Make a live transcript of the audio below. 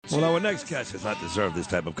Well, our next guest does not deserve this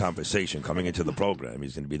type of conversation coming into the program.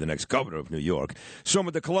 He's going to be the next governor of New York. So I'm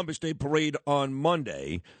at the Columbus Day Parade on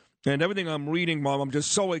Monday, and everything I'm reading, Mom, I'm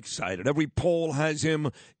just so excited. Every poll has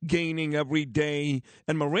him gaining every day.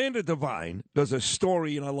 And Miranda Devine does a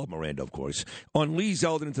story, and I love Miranda, of course, on Lee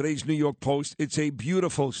Zeldin in today's New York Post. It's a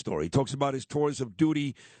beautiful story. Talks about his tours of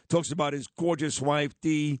duty, talks about his gorgeous wife,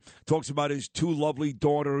 Dee, talks about his two lovely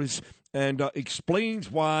daughters, and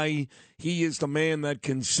explains why he is the man that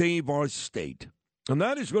can save our state. And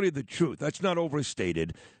that is really the truth. That's not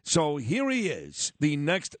overstated. So here he is, the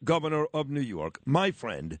next governor of New York, my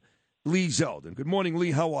friend, Lee Zeldin. Good morning,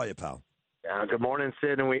 Lee. How are you, pal? Good morning,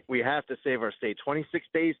 Sid. And we have to save our state. 26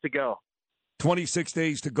 days to go. 26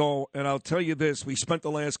 days to go. And I'll tell you this. We spent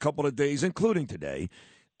the last couple of days, including today,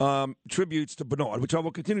 tributes to Bernard, which I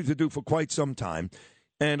will continue to do for quite some time.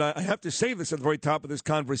 And I have to say this at the very top of this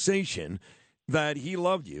conversation, that he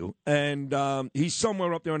loved you, and he's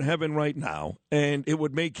somewhere up there in heaven right now, and it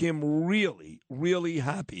would make him really, really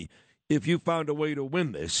happy if you found a way to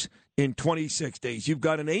win this in 26 days. You've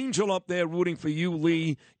got an angel up there rooting for you,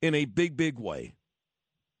 Lee, in a big, big way.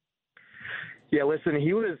 Yeah, listen,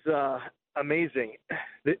 he was amazing.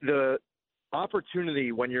 The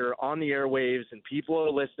opportunity when you're on the airwaves and people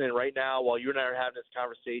are listening right now while you and I are having this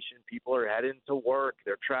conversation, people are heading to work,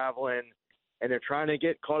 they're traveling, and they're trying to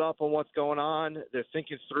get caught up on what's going on. They're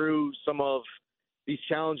thinking through some of these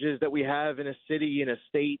challenges that we have in a city, in a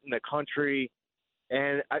state, in a country.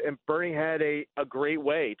 And Bernie had a great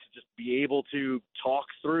way to just be able to talk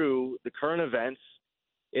through the current events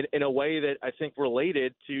in a way that I think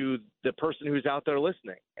related to the person who's out there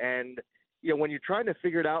listening. And when you're trying to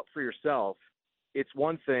figure it out for yourself, it's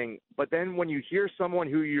one thing. But then when you hear someone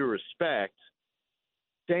who you respect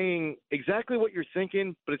saying exactly what you're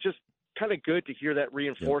thinking, but it's just kind of good to hear that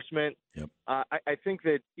reinforcement. Yep. I think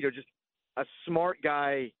that, just a smart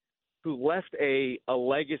guy who left a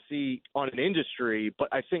legacy on an industry, but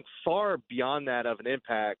I think far beyond that of an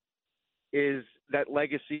impact is that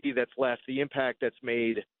legacy that's left, the impact that's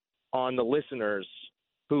made on the listeners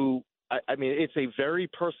who, I mean, it's a very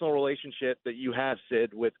personal relationship that you have,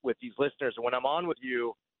 Sid, with these listeners. And when I'm on with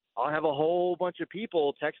you, I'll have a whole bunch of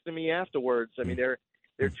people texting me afterwards. I mean, they're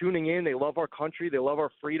tuning in. They love our country. They love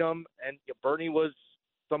our freedom. And Bernie was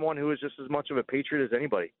someone who was just as much of a patriot as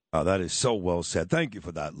anybody. Oh, that is so well said. Thank you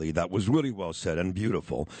for that, Lee. That was really well said and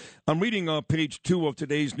beautiful. I'm reading page 2 of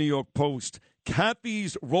today's New York Post.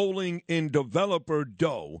 Kathy's rolling in developer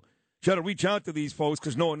dough. She had to reach out to these folks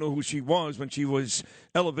because no one knew who she was when she was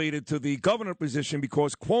elevated to the governor position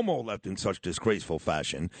because Cuomo left in such disgraceful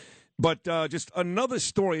fashion. But just another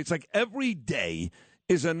story. It's like every day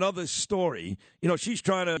is another story. She's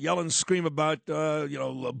trying to yell and scream about,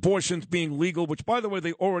 abortions being legal, which, by the way,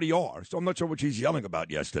 they already are. So I'm not sure what she's yelling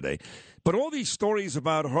about yesterday. But all these stories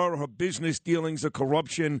about her business dealings, the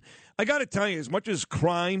corruption, I got to tell you, as much as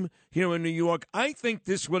crime here in New York, I think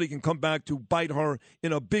this really can come back to bite her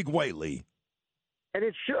in a big way, Lee. And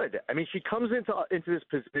it should. I mean, she comes into this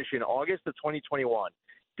position August of 2021,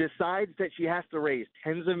 decides that she has to raise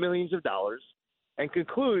tens of millions of dollars, and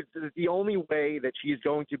concludes that the only way that she is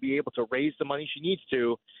going to be able to raise the money she needs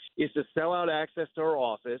to is to sell out access to her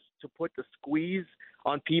office, to put the squeeze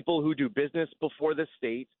on people who do business before the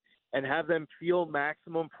state, and have them feel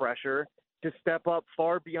maximum pressure to step up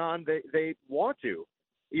far beyond they want to.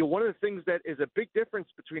 One of the things that is a big difference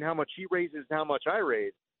between how much she raises and how much I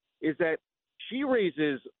raise is that she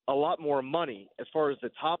raises a lot more money as far as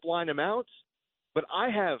the top line amounts, but I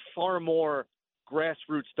have far more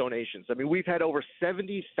grassroots donations. I mean, we've had over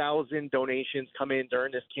 70,000 donations come in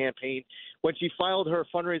during this campaign. When she filed her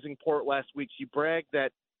fundraising report last week, she bragged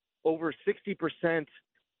that over 60%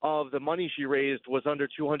 of the money she raised was under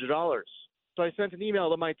 $200. So I sent an email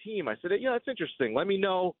to my team. I said, that's interesting. Let me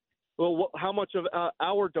know how much of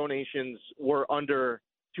our donations were under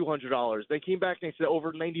 $200. They came back and they said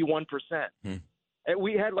over 91%. And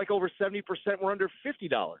we had like over 70% were under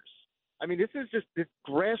 $50. I mean, this is just this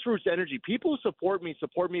grassroots energy. People who support me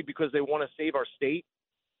because they want to save our state.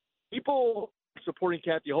 People supporting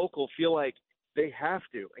Kathy Hochul feel like they have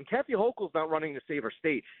to. And Kathy Hochul's not running to save our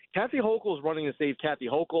state. Kathy Hochul is running to save Kathy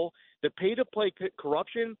Hochul. The pay-to-play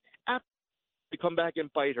corruption has to come back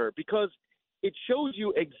and bite her because it shows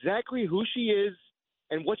you exactly who she is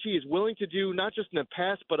and what she is willing to do, not just in the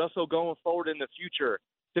past, but also going forward in the future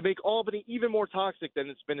to make Albany even more toxic than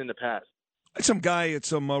it's been in the past. Some guy at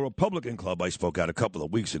some Republican club I spoke at a couple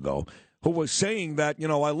of weeks ago who was saying that, I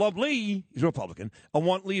love Lee. He's a Republican. I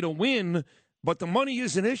want Lee to win, but the money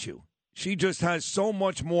is an issue. She just has so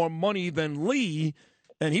much more money than Lee,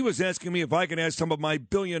 and he was asking me if I could ask some of my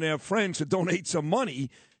billionaire friends to donate some money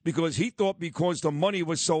because he thought because the money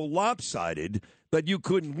was so lopsided that you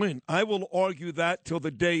couldn't win. I will argue that till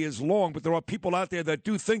the day is long, but there are people out there that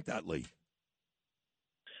do think that, Lee.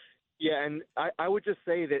 Yeah, and I would just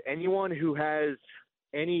say that anyone who has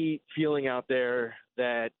any feeling out there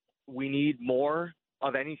that we need more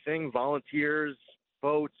of anything, volunteers,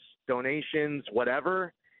 votes, donations,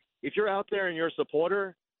 whatever, if you're out there and you're a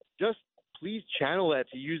supporter, just please channel that,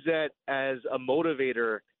 to use that as a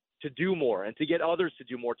motivator to do more and to get others to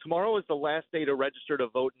do more. Tomorrow is the last day to register to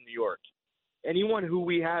vote in New York. Anyone who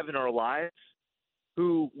we have in our lives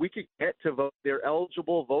who we could get to vote, they're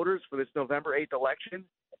eligible voters for this November 8th election.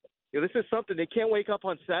 You know, this is something they can't wake up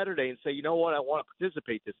on Saturday and say, you know what, I want to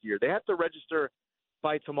participate this year. They have to register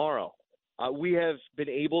by tomorrow. We have been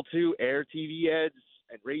able to air TV ads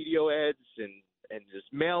and radio ads and just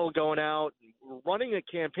mail going out. We're running a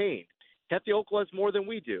campaign. Kathy Hochul has more than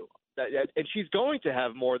we do, and she's going to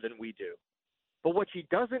have more than we do. But what she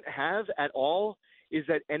doesn't have at all is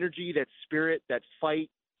that energy, that spirit, that fight.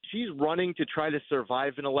 She's running to try to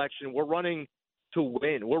survive an election. We're running to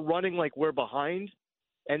win. We're running like we're behind.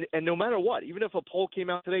 And no matter what, even if a poll came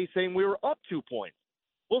out today saying we were up 2 points,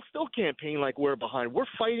 we'll still campaign like we're behind. We're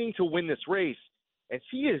fighting to win this race. And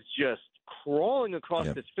she is just crawling across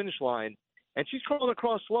this finish line, and she's crawling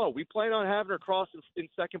across slow. We plan on having her cross in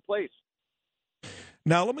second place.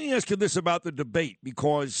 Now, let me ask you this about the debate,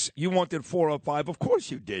 because you wanted 4 or 5. Of course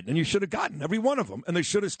you did, and you should have gotten every one of them. And they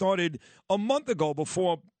should have started a month ago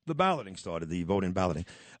before the balloting started, the vote-in balloting.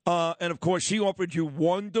 And, of course, she offered you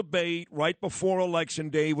one debate right before Election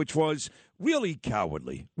Day, which was really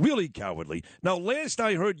cowardly, really cowardly. Now, last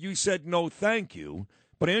I heard you said no thank you,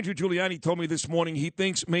 but Andrew Giuliani told me this morning he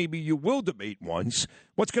thinks maybe you will debate once.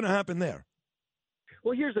 What's going to happen there?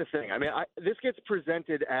 Well, here's the thing. I mean, this gets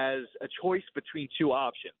presented as a choice between two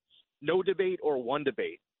options, no debate or one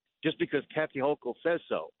debate, just because Kathy Hochul says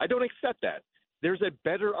so. I don't accept that. There's a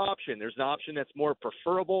better option. There's an option that's more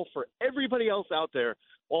preferable for everybody else out there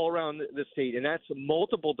all around the state, and that's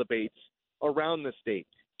multiple debates around the state.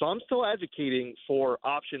 So I'm still advocating for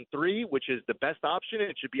option 3, which is the best option.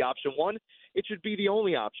 It should be option 1. It should be the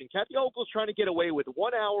only option. Kathy Hochul is trying to get away with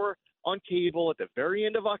 1 hour on cable at the very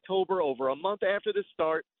end of October, over a month after the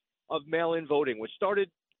start of mail-in voting, which started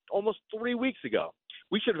almost 3 weeks ago.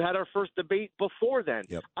 We should have had our first debate before then.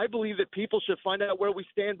 Yep. I believe that people should find out where we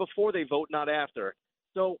stand before they vote, not after.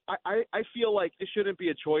 So I feel like this shouldn't be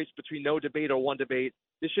a choice between no debate or one debate.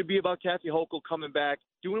 This should be about Kathy Hochul coming back,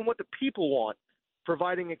 doing what the people want,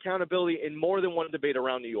 providing accountability in more than one debate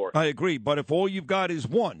around New York. I agree, but if all you've got is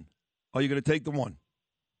one, are you going to take the one?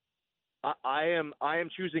 I am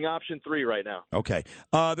choosing option 3 right now. Okay.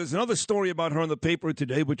 There's another story about her in the paper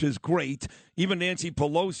today, which is great. Even Nancy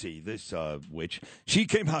Pelosi, this witch, she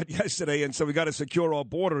came out yesterday and said we got to secure our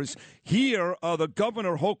borders. Here, the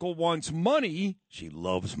governor Hochul wants money. She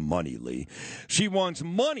loves money, Lee. She wants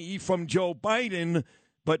money from Joe Biden,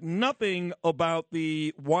 but nothing about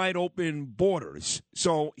the wide open borders.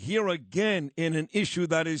 So here again, in an issue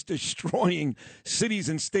that is destroying cities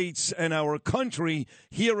and states and our country,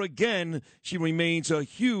 here again, she remains a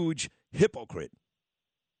huge hypocrite.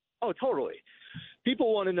 Oh, totally.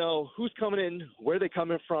 People want to know who's coming in, where they're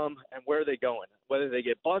coming from, and where they're going. Whether they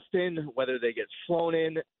get bussed in, whether they get flown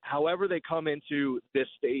in, however they come into this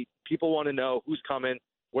state, people want to know who's coming,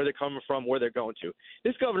 where they're coming from, where they're going to.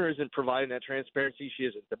 This governor isn't providing that transparency. She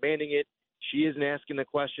isn't demanding it. She isn't asking the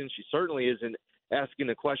questions. She certainly isn't asking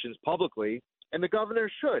the questions publicly. And the governor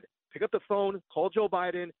should pick up the phone, call Joe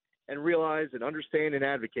Biden, and realize and understand and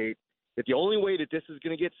advocate that the only way that this is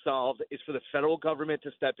going to get solved is for the federal government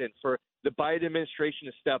to step in, for the Biden administration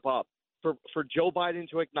to step up, for Joe Biden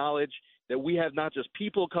to acknowledge that we have not just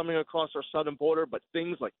people coming across our southern border, but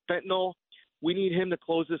things like fentanyl. We need him to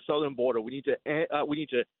close the southern border. We need to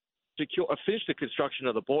finish the construction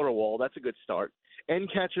of the border wall. That's a good start.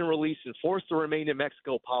 End catch and release, enforce the remain in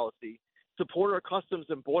Mexico policy, support our customs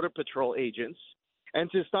and border patrol agents,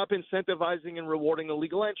 and to stop incentivizing and rewarding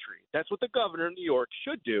illegal entry. That's what the governor of New York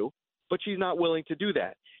should do, but she's not willing to do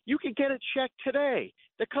that. You could get a check today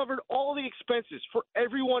that covered all the expenses for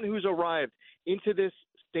everyone who's arrived into this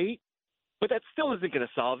state. But that still isn't going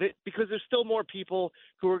to solve it, because there's still more people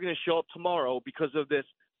who are going to show up tomorrow because of this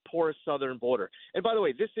porous southern border. And by the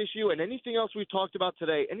way, this issue and anything else we've talked about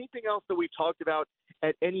today, anything else that we've talked about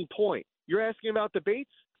at any point, you're asking about debates?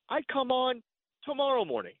 I'd come on tomorrow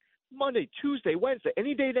morning, Monday, Tuesday, Wednesday,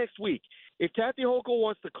 any day next week. If Kathy Hochul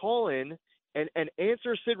wants to call in and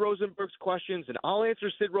answer Sid Rosenberg's questions, and I'll answer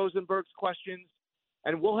Sid Rosenberg's questions,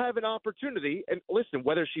 and we'll have an opportunity. And listen,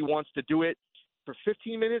 whether she wants to do it for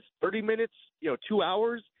 15 minutes, 30 minutes, 2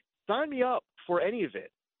 hours, sign me up for any of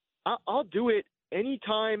it. I'll do it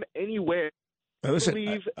anytime, anywhere. Now, listen, I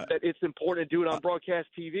believe that it's important to do it on broadcast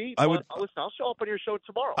TV. Listen, I'll show up on your show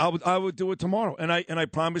tomorrow. I would do it tomorrow, and I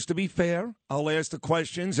promise to be fair. I'll ask the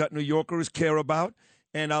questions that New Yorkers care about,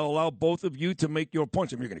 and I'll allow both of you to make your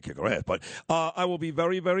points. I mean, you're going to kick her ass, but I will be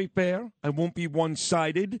very, very fair. I won't be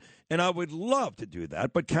one-sided, and I would love to do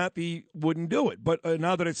that, but Kathy wouldn't do it. But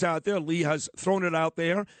now that it's out there, Lee has thrown it out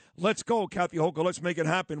there. Let's go, Kathy Hochul. Let's make it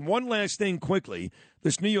happen. One last thing quickly.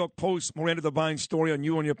 This New York Post Miranda Devine story on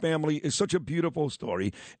you and your family is such a beautiful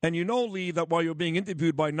story. And you know, Lee, that while you're being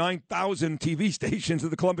interviewed by 9,000 TV stations at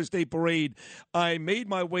the Columbus Day Parade, I made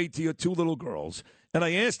my way to your two little girls. And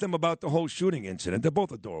I asked them about the whole shooting incident. They're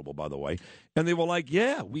both adorable, by the way. And they were like,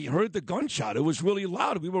 yeah, we heard the gunshot. It was really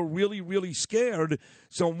loud. We were really, really scared.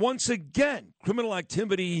 So once again, criminal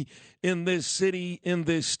activity in this city, in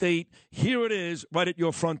this state, here it is right at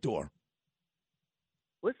your front door.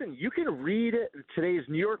 Listen, you can read today's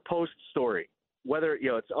New York Post story, whether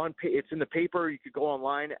it's in the paper, you could go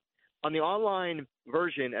online. On the online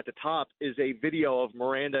version at the top is a video of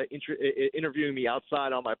Miranda interviewing me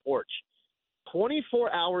outside on my porch.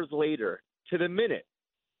 24 hours later, to the minute,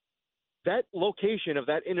 that location of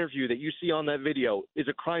that interview that you see on that video is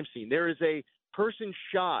a crime scene. There is a person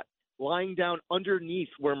shot lying down underneath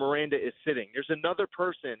where Miranda is sitting. There's another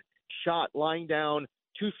person shot lying down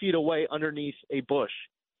 2 feet away underneath a bush.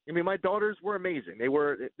 I mean, my daughters were amazing.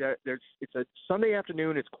 It's a Sunday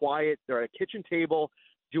afternoon. It's quiet. They're at a kitchen table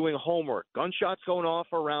doing homework. Gunshots going off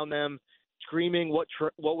around them, screaming. What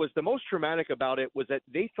was the most traumatic about it was that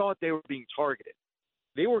they thought they were being targeted.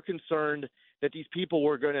 They were concerned that these people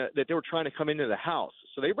that they were trying to come into the house.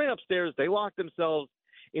 So they ran upstairs. They locked themselves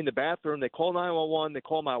in the bathroom. They called 911. They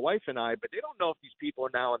called my wife and I, but they don't know if these people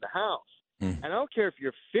are now in the house. And I don't care if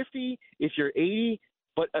you're 50, if you're 80,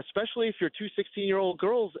 but especially if you're two 16-year-old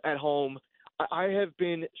girls at home, I have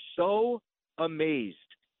been so amazed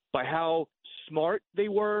by how smart they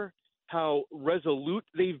were, how resolute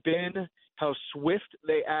they've been, how swift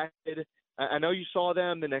they acted. I know you saw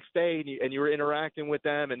them the next day and you were interacting with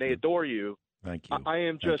them, and they adore you. Thank you. I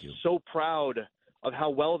am just so proud of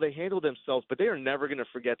how well they handled themselves, but they are never going to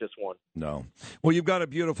forget this one. No. Well, you've got a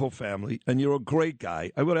beautiful family, and you're a great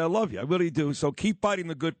guy. I love you. I really do. So keep fighting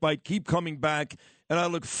the good fight. Keep coming back. And I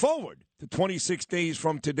look forward to 26 days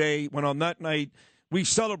from today when on that night we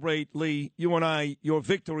celebrate, Lee, you and I, your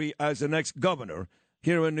victory as the next governor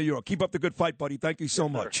here in New York. Keep up the good fight, buddy. Thank you so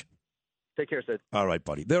much. Take care, Sid. All right,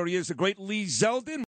 buddy. There he is, the great Lee Zeldin.